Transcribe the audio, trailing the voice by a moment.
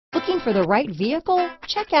Looking for the right vehicle?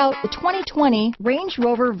 Check out the 2020 Range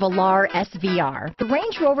Rover Velar SVR. The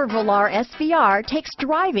Range Rover Velar SVR takes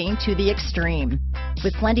driving to the extreme.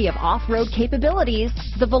 With plenty of off-road capabilities,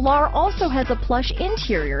 the Velar also has a plush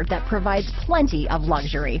interior that provides plenty of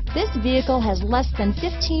luxury. This vehicle has less than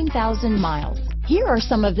 15,000 miles. Here are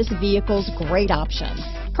some of this vehicle's great options: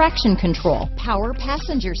 traction control, power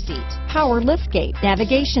passenger seat, power liftgate,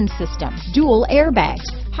 navigation system, dual airbags,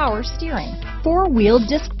 power steering, four-wheel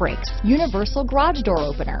disc brakes, universal garage door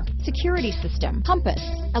opener, security system, compass,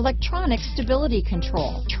 electronic stability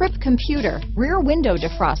control, trip computer, rear window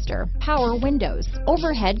defroster, power windows,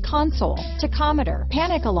 overhead console, tachometer,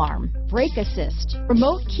 panic alarm, brake assist,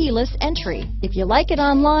 remote keyless entry. If you like it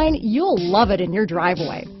online, you'll love it in your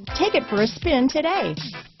driveway. Take it for a spin today.